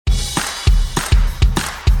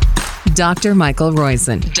Dr. Michael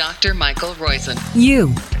Roizen. Dr. Michael Roizen.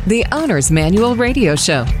 You, the Owner's Manual Radio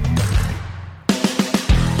Show.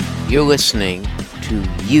 You're listening to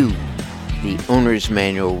You, the Owner's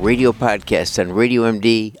Manual Radio Podcast on Radio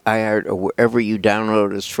MD, iHeart, or wherever you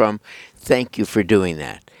download us from. Thank you for doing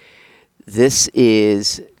that. This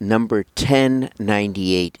is number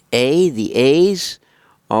 1098A. The A's,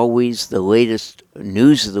 always the latest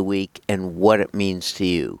news of the week and what it means to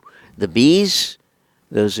you. The B's,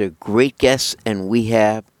 those are great guests, and we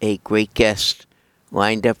have a great guest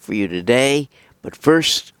lined up for you today. But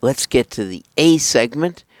first, let's get to the A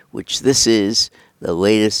segment, which this is the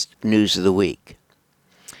latest news of the week.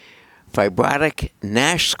 Fibrotic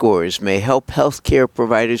NASH scores may help healthcare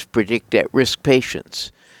providers predict at-risk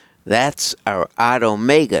patients. That's our Odd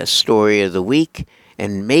Omega story of the week,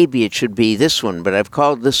 and maybe it should be this one, but I've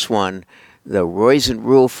called this one the Roizen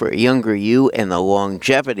Rule for a Younger You, and the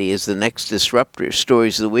Longevity is the next disruptor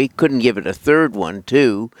stories of the week. Couldn't give it a third one,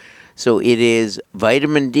 too. So it is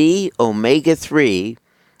vitamin D, omega-3,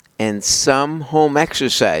 and some home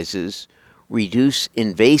exercises reduce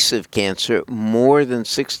invasive cancer more than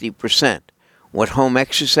 60%. What home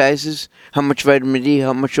exercises? How much vitamin D?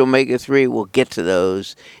 How much omega-3? We'll get to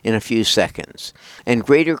those in a few seconds. And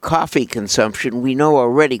greater coffee consumption, we know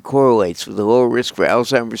already correlates with a lower risk for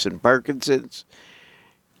Alzheimer's and Parkinson's.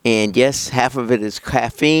 And yes, half of it is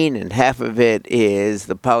caffeine and half of it is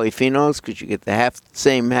the polyphenols, because you get the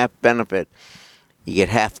same half benefit. You get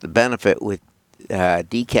half the benefit with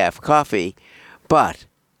decaf coffee, but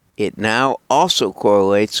it now also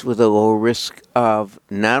correlates with a lower risk of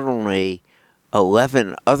not only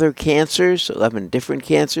 11 other cancers, 11 different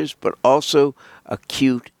cancers, but also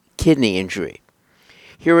acute kidney injury.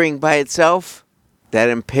 Hearing by itself, that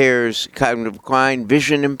impairs cognitive decline.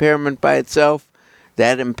 Vision impairment by itself,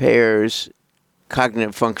 that impairs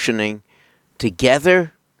cognitive functioning.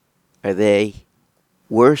 Together, are they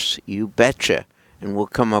worse? You betcha. And we'll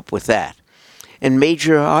come up with that. And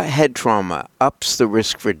major head trauma ups the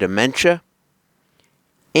risk for dementia.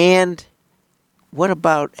 And what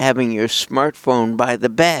about having your smartphone by the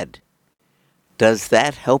bed? Does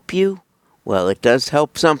that help you? Well, it does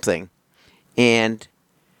help something. And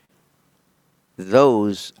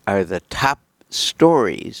those are the top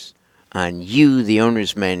stories on You, the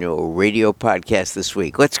Owner's Manual Radio Podcast this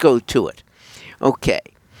week. Let's go to it. Okay.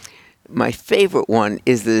 My favorite one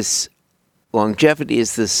is this. Longevity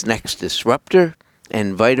is this next disruptor.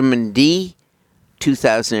 And vitamin D,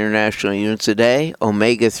 2,000 international units a day.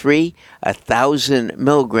 Omega-3, 1,000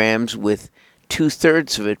 milligrams, with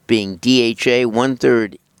 2/3 of it being DHA,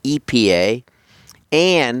 1/3 EPA.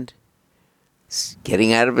 And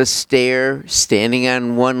getting out of a stair, standing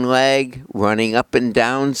on one leg, running up and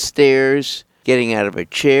down stairs, getting out of a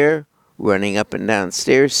chair, running up and down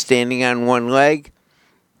stairs, standing on one leg,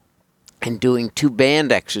 and doing 2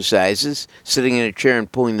 band exercises, sitting in a chair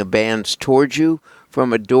and pulling the bands towards you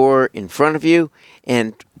from a door in front of you,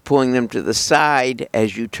 and pulling them to the side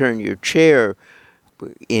as you turn your chair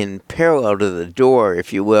in parallel to the door,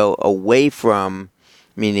 if you will, away from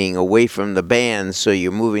the bands, so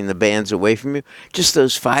you're moving the bands away from you. Just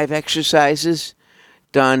those 5 exercises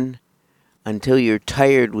done until you're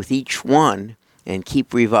tired with each one, and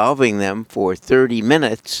keep revolving them for 30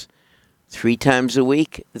 minutes, 3 times a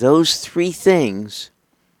week. Those 3 things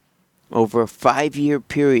over a 5-year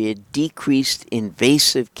period decreased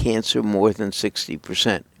invasive cancer more than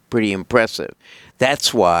 60%. Pretty impressive.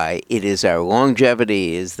 That's why it is our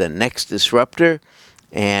longevity is the next disruptor,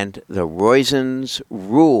 and the Roizen's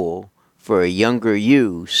Rule for a Younger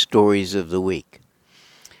You stories of the week.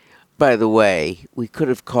 By the way, we could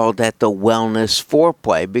have called that the wellness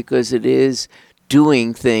foreplay, because it is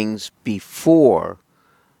doing things before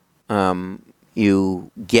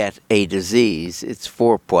you get a disease. It's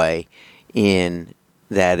foreplay,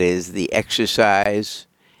 that is, the exercise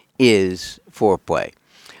is foreplay.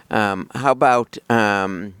 How about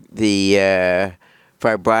the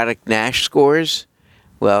fibrotic NASH scores?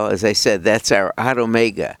 Well, as I said, that's our Odd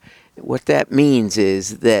Omega. What that means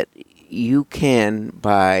is that you can,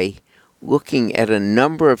 by looking at a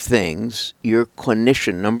number of things, your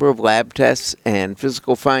clinician, number of lab tests and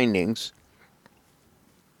physical findings,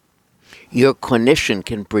 your clinician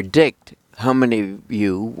can predict how many of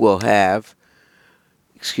you will have,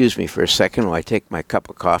 excuse me for a second while I take my cup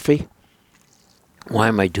of coffee. Why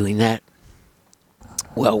am I doing that?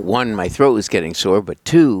 Well, 1, my throat is getting sore, but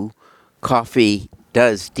 2, coffee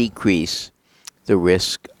does decrease the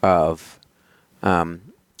risk of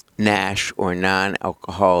NASH, or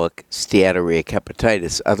non-alcoholic steatorrheic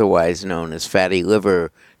hepatitis, otherwise known as fatty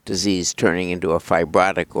liver disease turning into a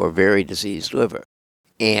fibrotic or very diseased liver.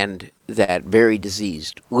 And that very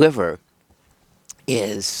diseased liver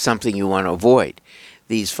is something you want to avoid.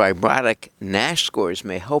 These fibrotic NASH scores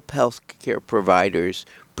may help healthcare providers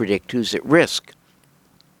predict who's at risk.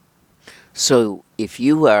 So if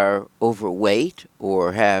you are overweight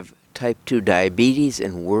or have type 2 diabetes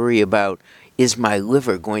and worry about, is my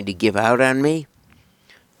liver going to give out on me?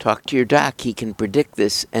 Talk to your doc. He can predict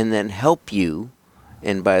this and then help you.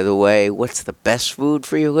 And by the way, what's the best food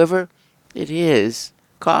for your liver? It is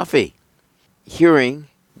coffee. Hearing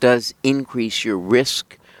does increase your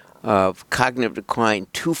risk of cognitive decline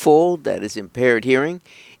twofold. That is impaired hearing,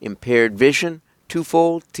 impaired vision,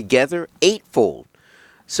 twofold, together, eightfold.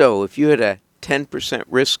 So if you had a 10%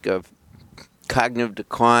 risk of cognitive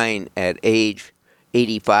decline at age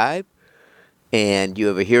 85 and you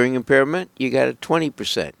have a hearing impairment, you got a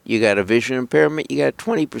 20%. You got a vision impairment, you got a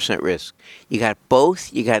 20% risk. You got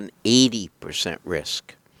both, you got an 80%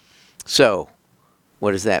 risk. So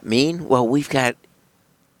what does that mean? Well, we've got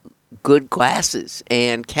good glasses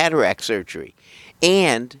and cataract surgery.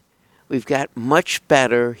 And we've got much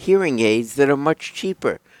better hearing aids that are much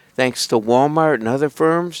cheaper. Thanks to Walmart and other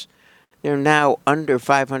firms, they're now under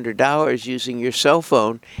 $500 using your cell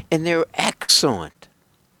phone, and they're excellent.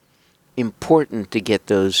 Important to get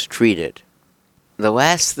those treated. The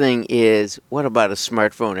last thing is, what about a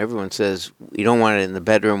smartphone? Everyone says you don't want it in the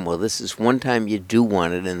bedroom. Well, this is one time you do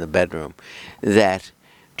want it in the bedroom. That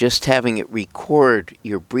just having it record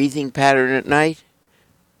your breathing pattern at night,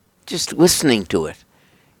 just listening to it,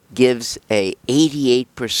 gives a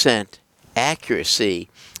 88% accuracy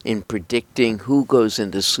in predicting who goes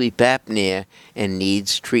into sleep apnea and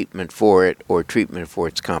needs treatment for it or treatment for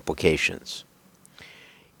its complications.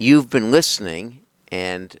 You've been listening,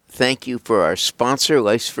 and thank you for our sponsor,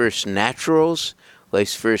 Life's First Naturals,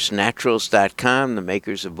 lifesfirstnaturals.com, the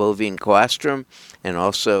makers of bovine colostrum, and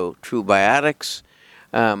also True Biotics.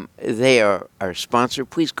 They are our sponsor.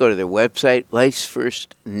 Please go to their website,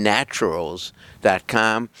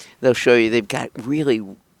 lifesfirstnaturals.com. They'll show you, they've got really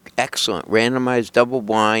excellent randomized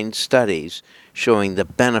double-blind studies showing the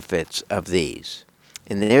benefits of these.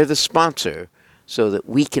 And they're the sponsor so that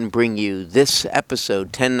we can bring you this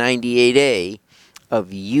episode 1098A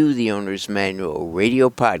of You, the Owner's Manual radio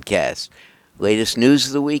podcast. Latest news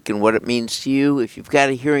of the week and what it means to you. If you've got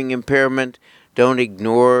a hearing impairment, don't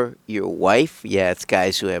ignore your wife. Yeah, it's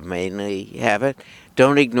guys who mainly have it.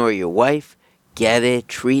 Don't ignore your wife. Get it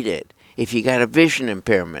treated. If you got a vision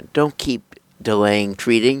impairment, don't keep delaying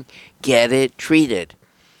treating. Get it treated.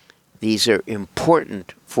 These are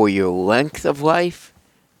important for your length of life,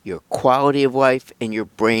 your quality of life, and your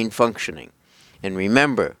brain functioning. And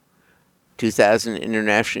remember, 2,000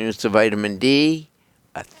 international units of vitamin D,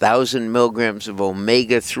 1,000 milligrams of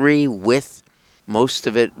omega-3 with most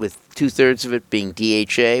of it, with 2/3 of it being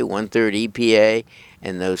DHA, 1/3 EPA,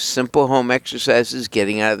 and those simple home exercises,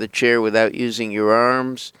 getting out of the chair without using your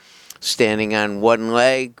arms, standing on one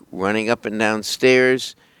leg, running up and down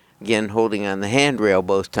stairs, again holding on the handrail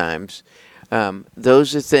both times.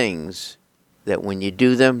 Those are things that when you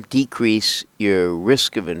do them, decrease your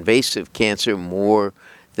risk of invasive cancer more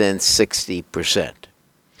than 60%.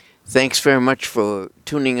 Thanks very much for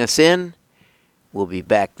tuning us in. We'll be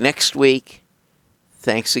back next week.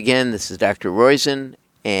 Thanks again. This is Dr. Roizen,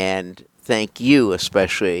 and thank you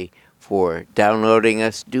especially for downloading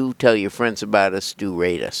us. Do tell your friends about us. Do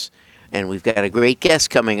rate us. And we've got a great guest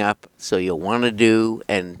coming up, so you'll want to do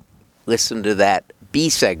and listen to that B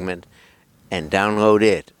segment and download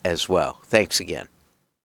it as well. Thanks again.